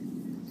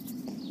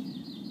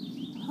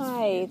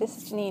Hi, this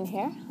is Janine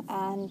here,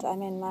 and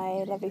I'm in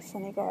my lovely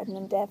sunny garden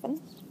in Devon.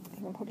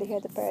 You can probably hear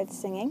the birds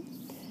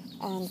singing,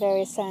 and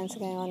various sounds are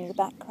going on in the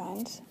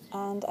background.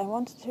 And I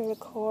wanted to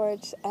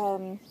record.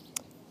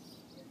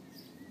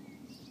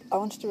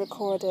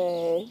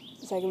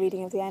 It's like a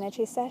reading of the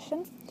energy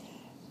session.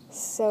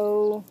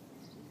 So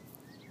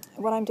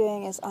what I'm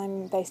doing is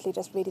I'm basically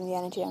just reading the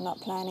energy. I'm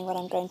not planning what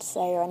I'm going to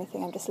say or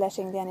anything. I'm just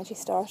letting the energy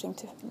start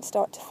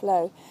to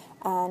flow,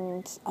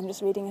 and I'm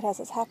just reading it as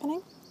it's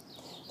happening.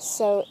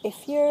 So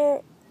if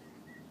you're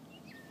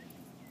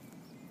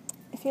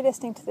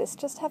listening to this,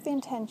 just have the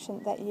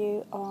intention that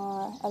you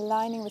are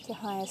aligning with your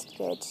highest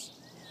good,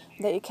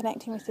 that you're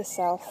connecting with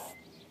yourself,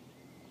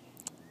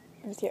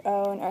 with your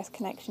own earth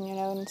connection, your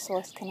own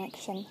source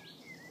connection,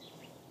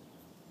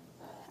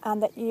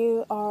 and that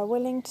you are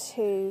willing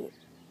to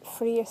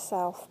free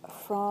yourself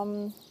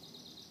from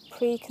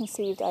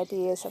preconceived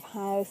ideas of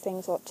how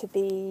things ought to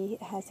be,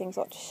 how things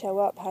ought to show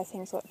up, how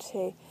things ought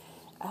to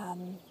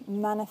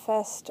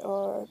manifest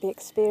or be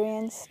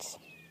experienced.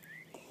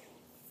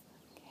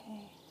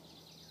 Okay.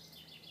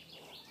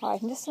 Alright,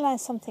 and just allow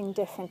something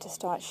different to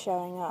start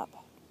showing up.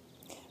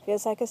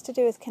 Feels like it's to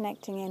do with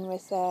connecting in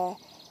with a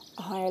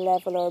higher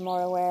level or a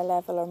more aware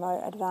level or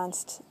more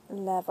advanced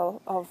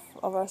level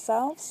of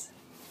ourselves.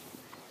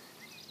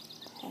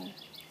 Okay.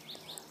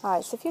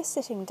 Alright, so if you're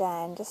sitting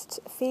down, just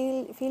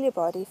feel your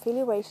body, feel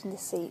your weight in the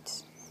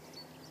seat,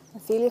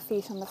 and feel your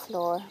feet on the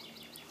floor.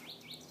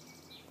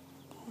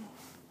 Okay.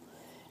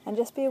 And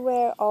just be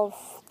aware of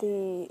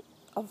the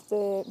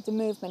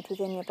movement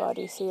within your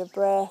body, so your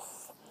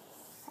breath,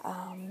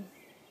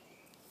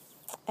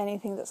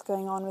 anything that's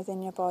going on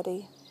within your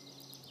body.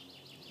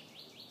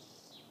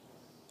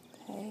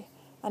 Okay.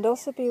 And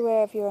also be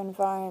aware of your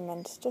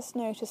environment. Just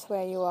notice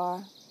where you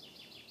are,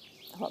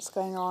 what's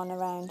going on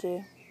around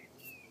you.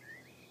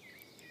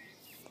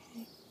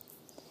 Okay.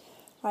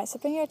 Right, so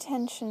bring your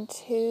attention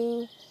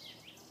to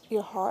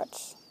your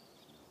heart.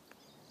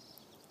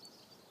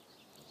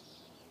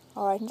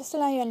 Alright, and just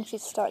allow your energy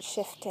to start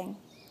shifting.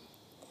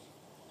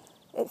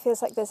 It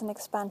feels like there's an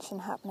expansion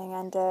happening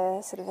and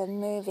a sort of a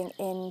moving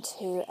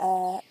into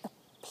a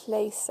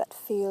place that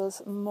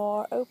feels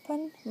more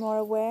open, more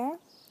aware.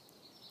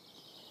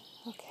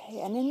 Okay,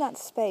 and in that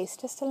space,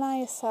 just allow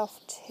yourself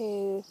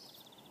to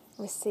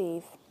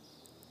receive.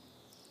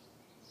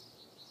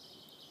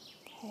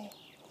 Okay,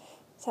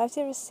 so as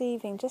you're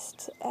receiving,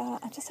 just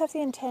have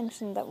the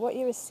intention that what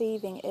you're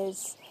receiving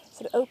is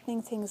sort of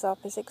opening things up,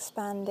 is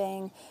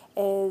expanding,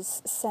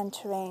 is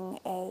centering,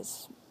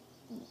 is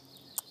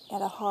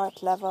at a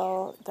heart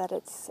level, that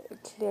it's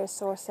clear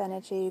source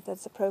energy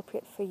that's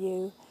appropriate for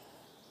you,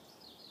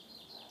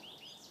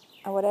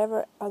 and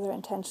whatever other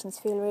intentions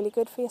feel really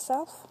good for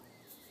yourself.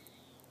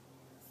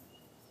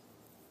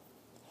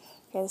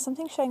 Okay, there's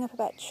something showing up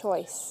about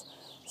choice.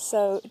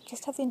 So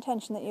just have the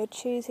intention that you're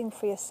choosing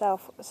for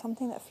yourself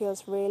something that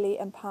feels really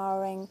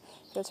empowering,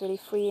 feels really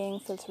freeing,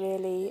 feels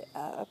really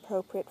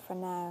appropriate for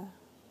now.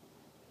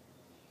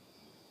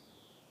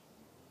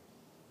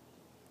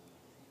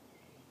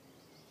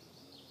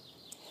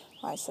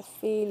 Right, so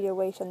feel your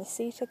weight on the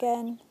seat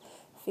again.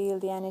 Feel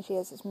the energy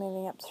as it's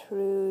moving up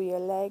through your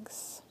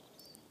legs,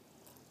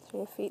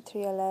 through your feet,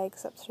 through your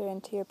legs, up through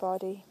into your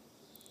body.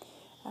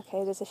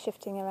 Okay, there's a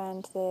shifting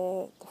around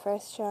the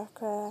first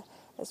chakra.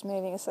 It's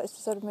moving. It's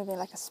sort of moving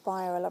like a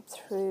spiral up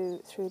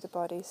through the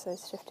body. So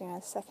it's shifting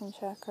around the second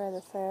chakra,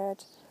 the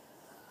third,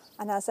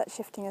 and as that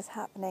shifting is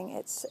happening,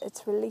 it's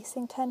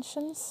releasing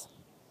tensions.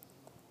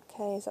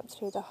 Okay, it's up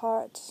through the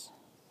heart.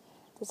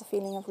 There's a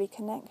feeling of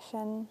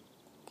reconnection.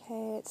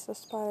 Okay, it's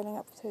just spiraling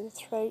up through the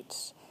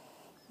throat,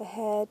 the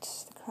head,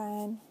 the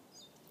crown,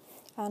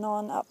 and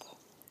on up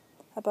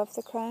above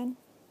the crown.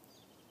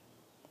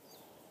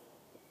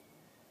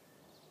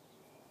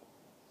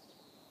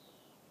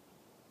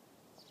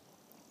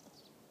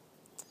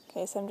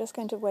 Okay, so I'm just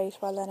going to wait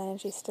while that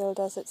energy still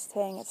does its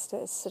thing. It's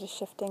sort of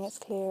shifting, it's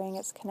clearing,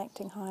 it's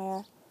connecting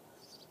higher.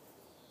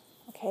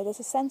 Okay, there's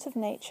a sense of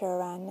nature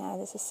around now.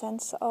 There's a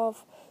sense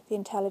of the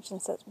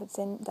intelligence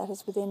that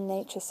is within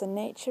nature. So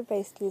nature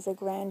basically is a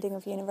grounding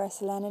of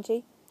universal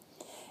energy.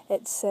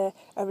 It's a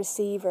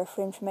receiver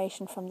for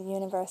information from the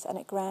universe, and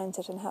it grounds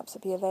it and helps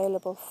it be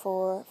available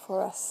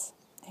for us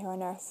here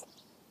on Earth.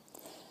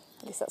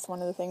 At least that's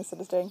one of the things that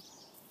it's doing.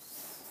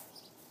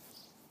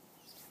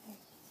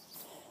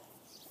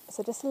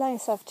 So just allow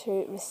yourself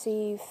to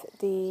receive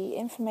the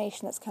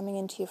information that's coming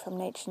into you from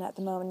nature at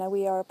the moment. Now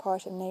we are a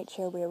part of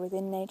nature, we are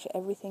within nature,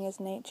 everything is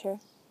nature.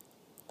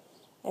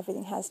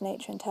 Everything has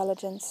nature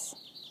intelligence.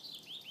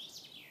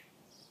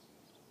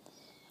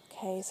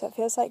 Okay, so it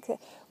feels like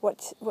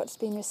what's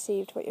been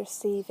received, what you're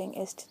receiving,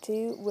 is to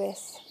do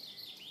with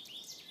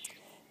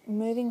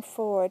moving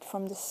forward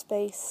from the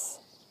space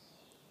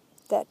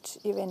that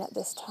you're in at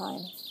this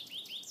time.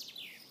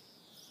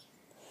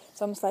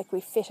 It's almost like we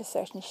fit a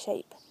certain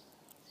shape,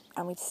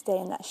 and we'd stay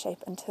in that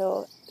shape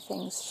until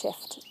things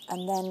shift.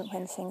 And then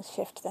when things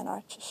shift, then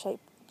our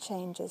shape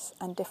changes,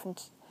 and we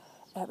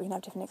can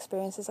have different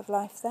experiences of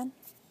life then.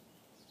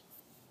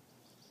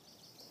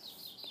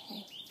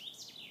 Okay.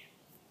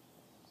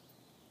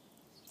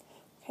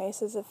 Okay,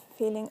 so there's a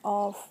feeling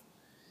of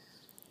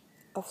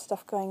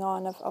stuff going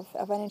on,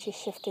 of energy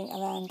shifting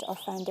around our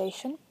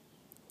foundation.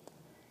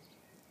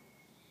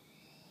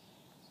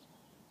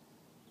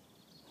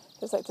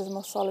 Feels like there's a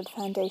more solid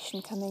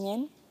foundation coming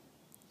in.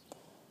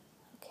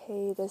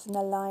 Okay, there's an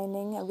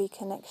aligning, a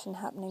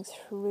reconnection happening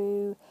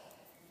through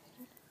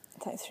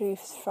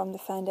from the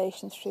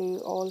foundation through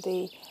all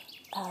the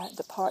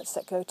parts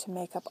that go to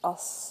make up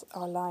us,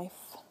 our life,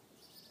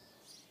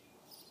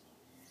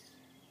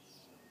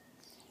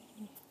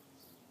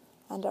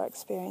 and our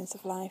experience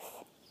of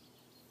life.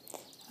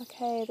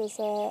 Okay, there's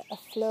a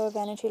flow of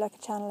energy, like a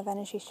channel of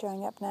energy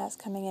showing up now. It's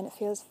coming in. It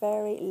feels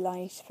very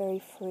light,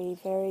 very free,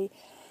 very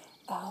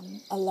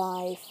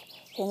alive.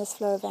 Okay, and this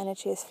flow of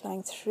energy is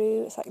flowing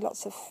through. It's like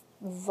lots of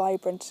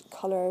vibrant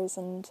colours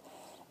and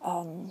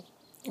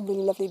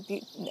really lovely,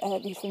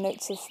 beautiful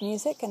notes of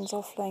music, and it's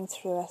all flowing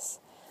through us.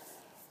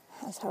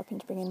 It's helping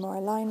to bring in more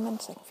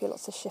alignment. I can feel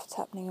lots of shifts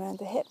happening around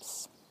the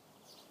hips,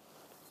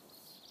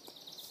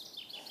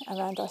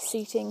 around our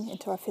seating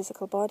into our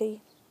physical body.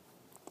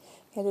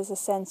 Okay, there's a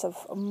sense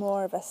of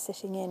more of us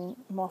sitting in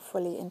more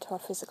fully into our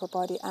physical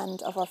body,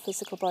 and of our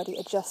physical body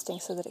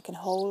adjusting so that it can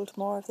hold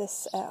more of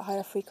this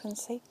higher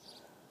frequency.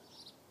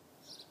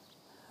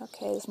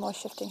 Okay, there's more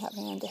shifting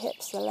happening around the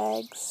hips, the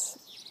legs,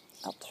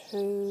 up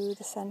through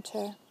the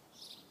centre.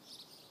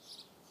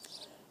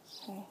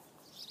 Okay.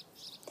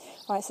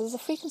 Alright, so there's a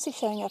frequency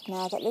showing up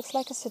now that looks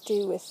like it's to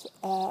do with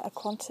a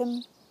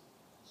quantum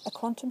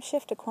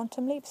shift, a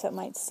quantum leap. So it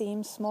might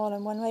seem small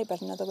in one way,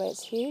 but another way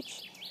it's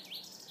huge.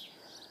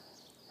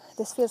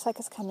 This feels like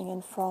it's coming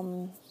in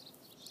from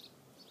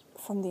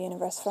the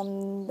universe,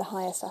 from the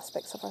highest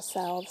aspects of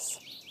ourselves.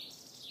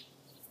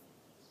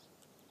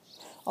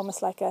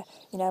 Almost like a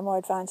more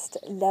advanced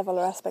level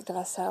or aspect of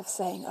ourselves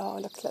saying, oh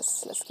look,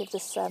 let's give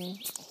this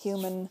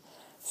human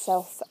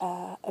self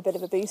a bit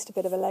of a boost, a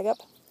bit of a leg up,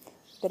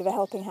 a bit of a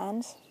helping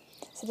hand.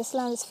 So just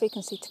allow this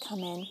frequency to come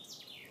in.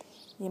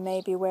 You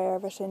may be aware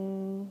of it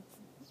in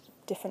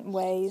different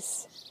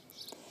ways.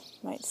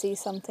 You might see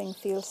something,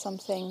 feel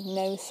something,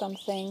 know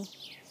something,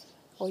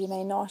 or you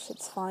may not.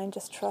 It's fine,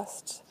 just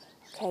trust.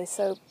 Okay,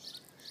 so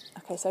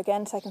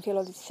again, so I can feel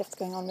all these shifts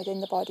going on within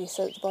the body,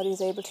 so that the body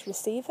is able to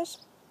receive it.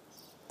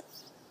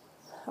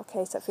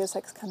 Okay, so it feels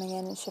like it's coming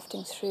in and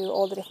shifting through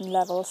all the different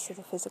levels, so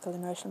the physical,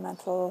 emotional,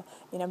 mental,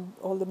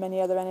 all the many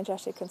other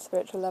energetic and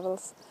spiritual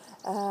levels.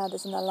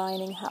 There's an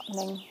aligning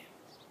happening.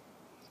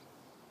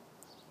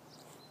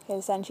 Okay,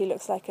 this energy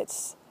looks like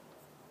it's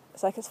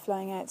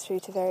flowing out through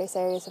to various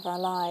areas of our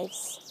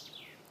lives.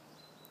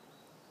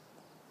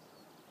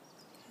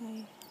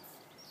 Okay.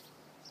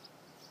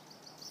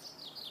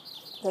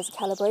 There's a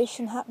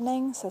calibration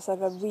happening, so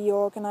sort of a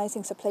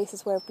reorganising. So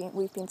places where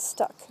we've been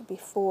stuck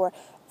before,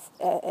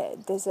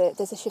 there's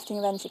a shifting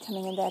of energy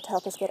coming in there to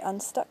help us get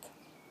unstuck.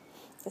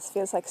 This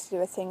feels like it's to do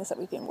with things that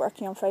we've been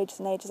working on for ages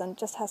and ages and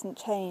just hasn't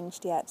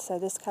changed yet. So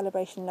this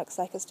calibration looks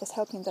like it's just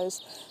helping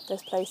those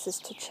places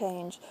to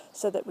change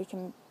so that we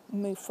can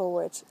move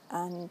forward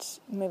and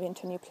move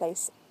into a new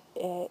place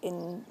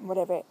in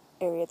whatever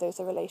area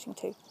those are relating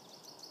to,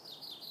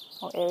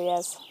 or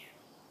areas.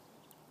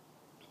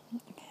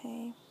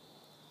 Okay.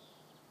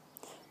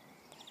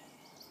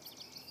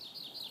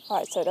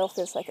 Alright, so it all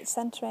feels like it's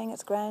centering,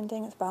 it's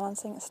grounding, it's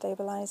balancing, it's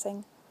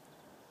stabilising.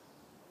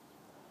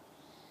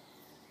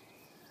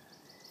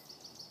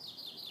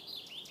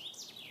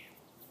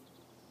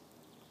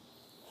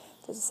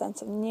 There's a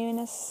sense of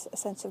newness, a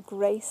sense of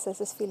grace. There's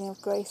this feeling of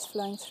grace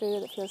flowing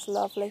through that feels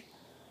lovely.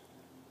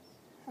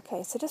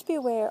 Okay, so just be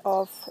aware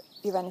of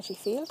your energy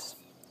field.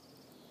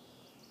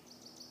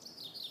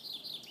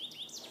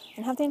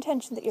 And have the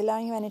intention that you're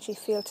allowing your energy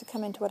field to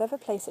come into whatever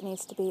place it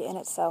needs to be in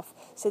itself,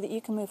 so that you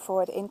can move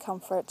forward in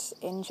comfort,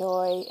 in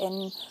joy,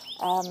 in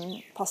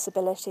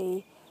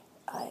possibility,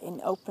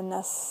 in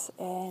openness,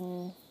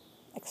 in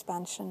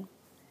expansion,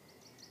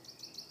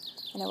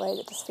 in a way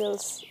that just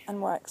feels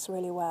and works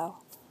really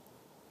well.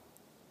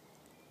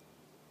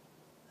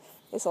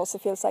 This also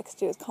feels like it's to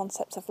do with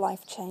concepts of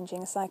life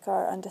changing. It's like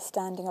our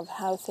understanding of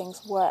how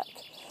things work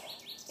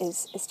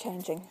is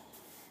changing.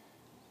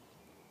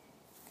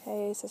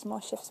 Okay, so there's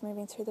more shifts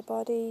moving through the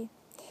body.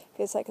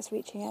 Feels like it's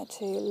reaching out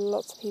to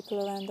lots of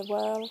people around the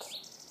world.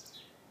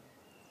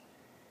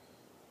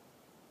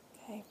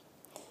 Okay,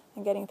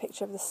 I'm getting a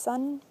picture of the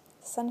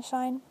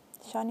sunshine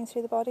shining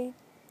through the body.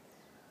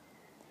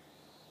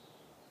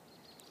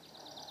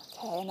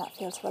 Okay, and that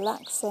feels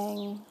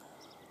relaxing.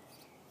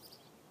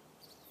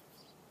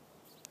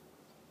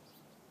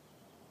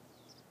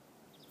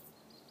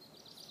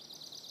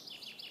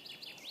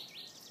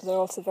 There are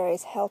also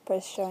various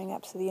helpers showing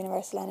up, so the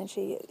universal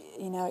energy,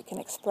 it can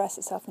express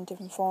itself in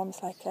different forms,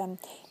 like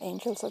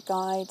angels or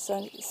guides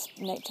or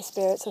nature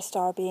spirits or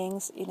star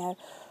beings,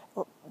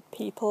 or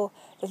people.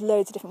 There's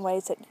loads of different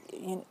ways that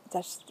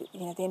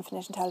the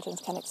infinite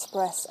intelligence can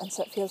express, and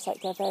so it feels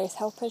like there are various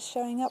helpers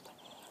showing up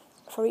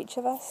for each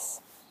of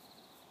us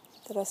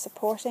that are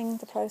supporting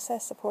the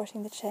process,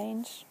 supporting the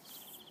change.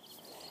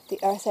 The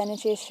earth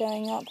energy is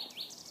showing up.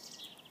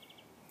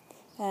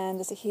 And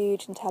there's a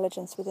huge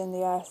intelligence within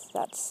the earth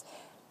that's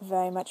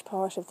very much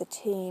part of the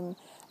team,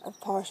 a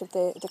part of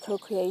the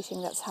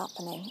co-creating that's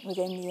happening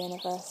within the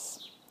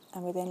universe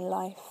and within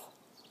life.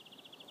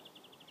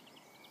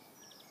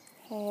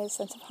 Okay, a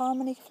sense of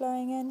harmony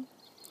flowing in.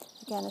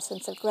 Again, a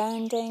sense of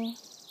grounding.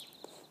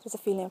 There's a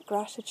feeling of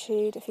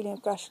gratitude. A feeling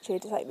of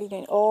gratitude is like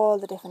feeling all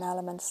the different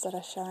elements that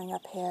are showing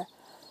up here.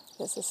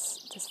 There's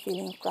this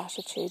feeling of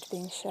gratitude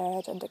being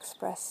shared and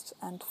expressed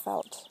and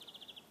felt.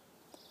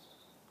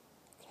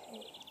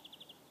 Okay.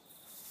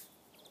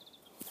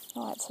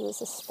 Alright, so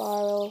there's a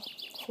spiral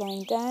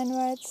flowing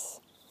downwards.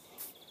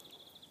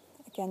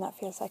 Again, that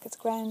feels like it's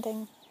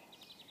grounding.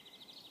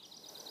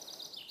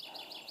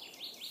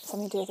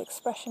 Something to do with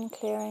expression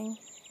clearing.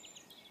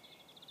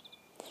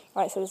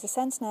 Right, so there's a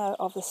sense now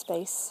of the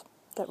space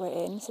that we're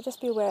in. So just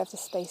be aware of the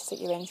space that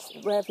you're in,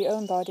 aware of your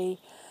own body,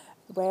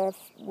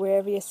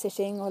 wherever you're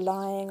sitting or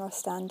lying or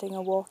standing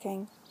or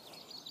walking.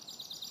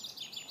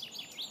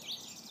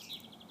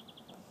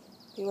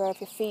 Be aware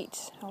of your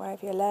feet, aware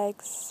of your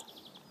legs.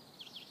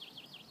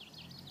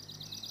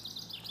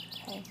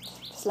 Okay,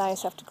 just allow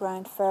yourself to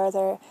ground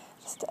further.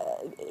 Just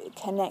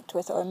connect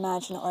with or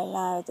imagine or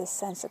allow this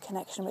sense of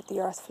connection with the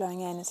earth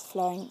flowing in is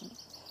flowing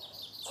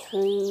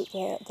through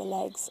the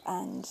legs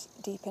and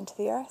deep into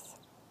the earth.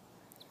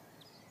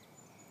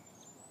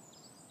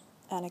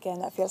 And again,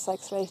 that feels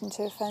like straight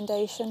into a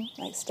foundation,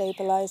 like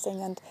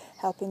stabilising and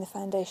helping the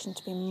foundation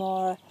to be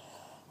more,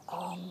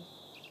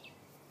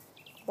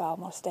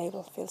 more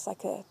stable. Feels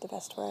like the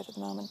best word at the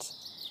moment.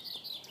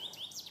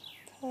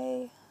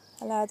 Okay,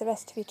 allow the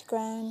rest of you to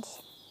ground.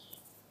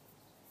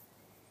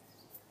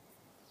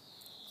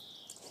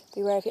 Be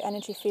aware of your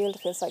energy field.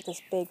 It feels like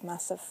this big,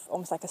 massive,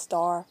 almost like a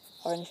star.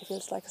 Our energy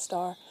feels like a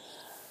star.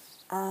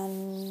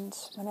 And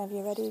whenever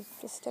you're ready,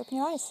 just open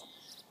your eyes.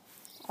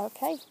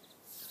 Okay.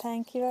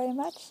 Thank you very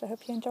much. I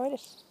hope you enjoyed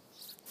it.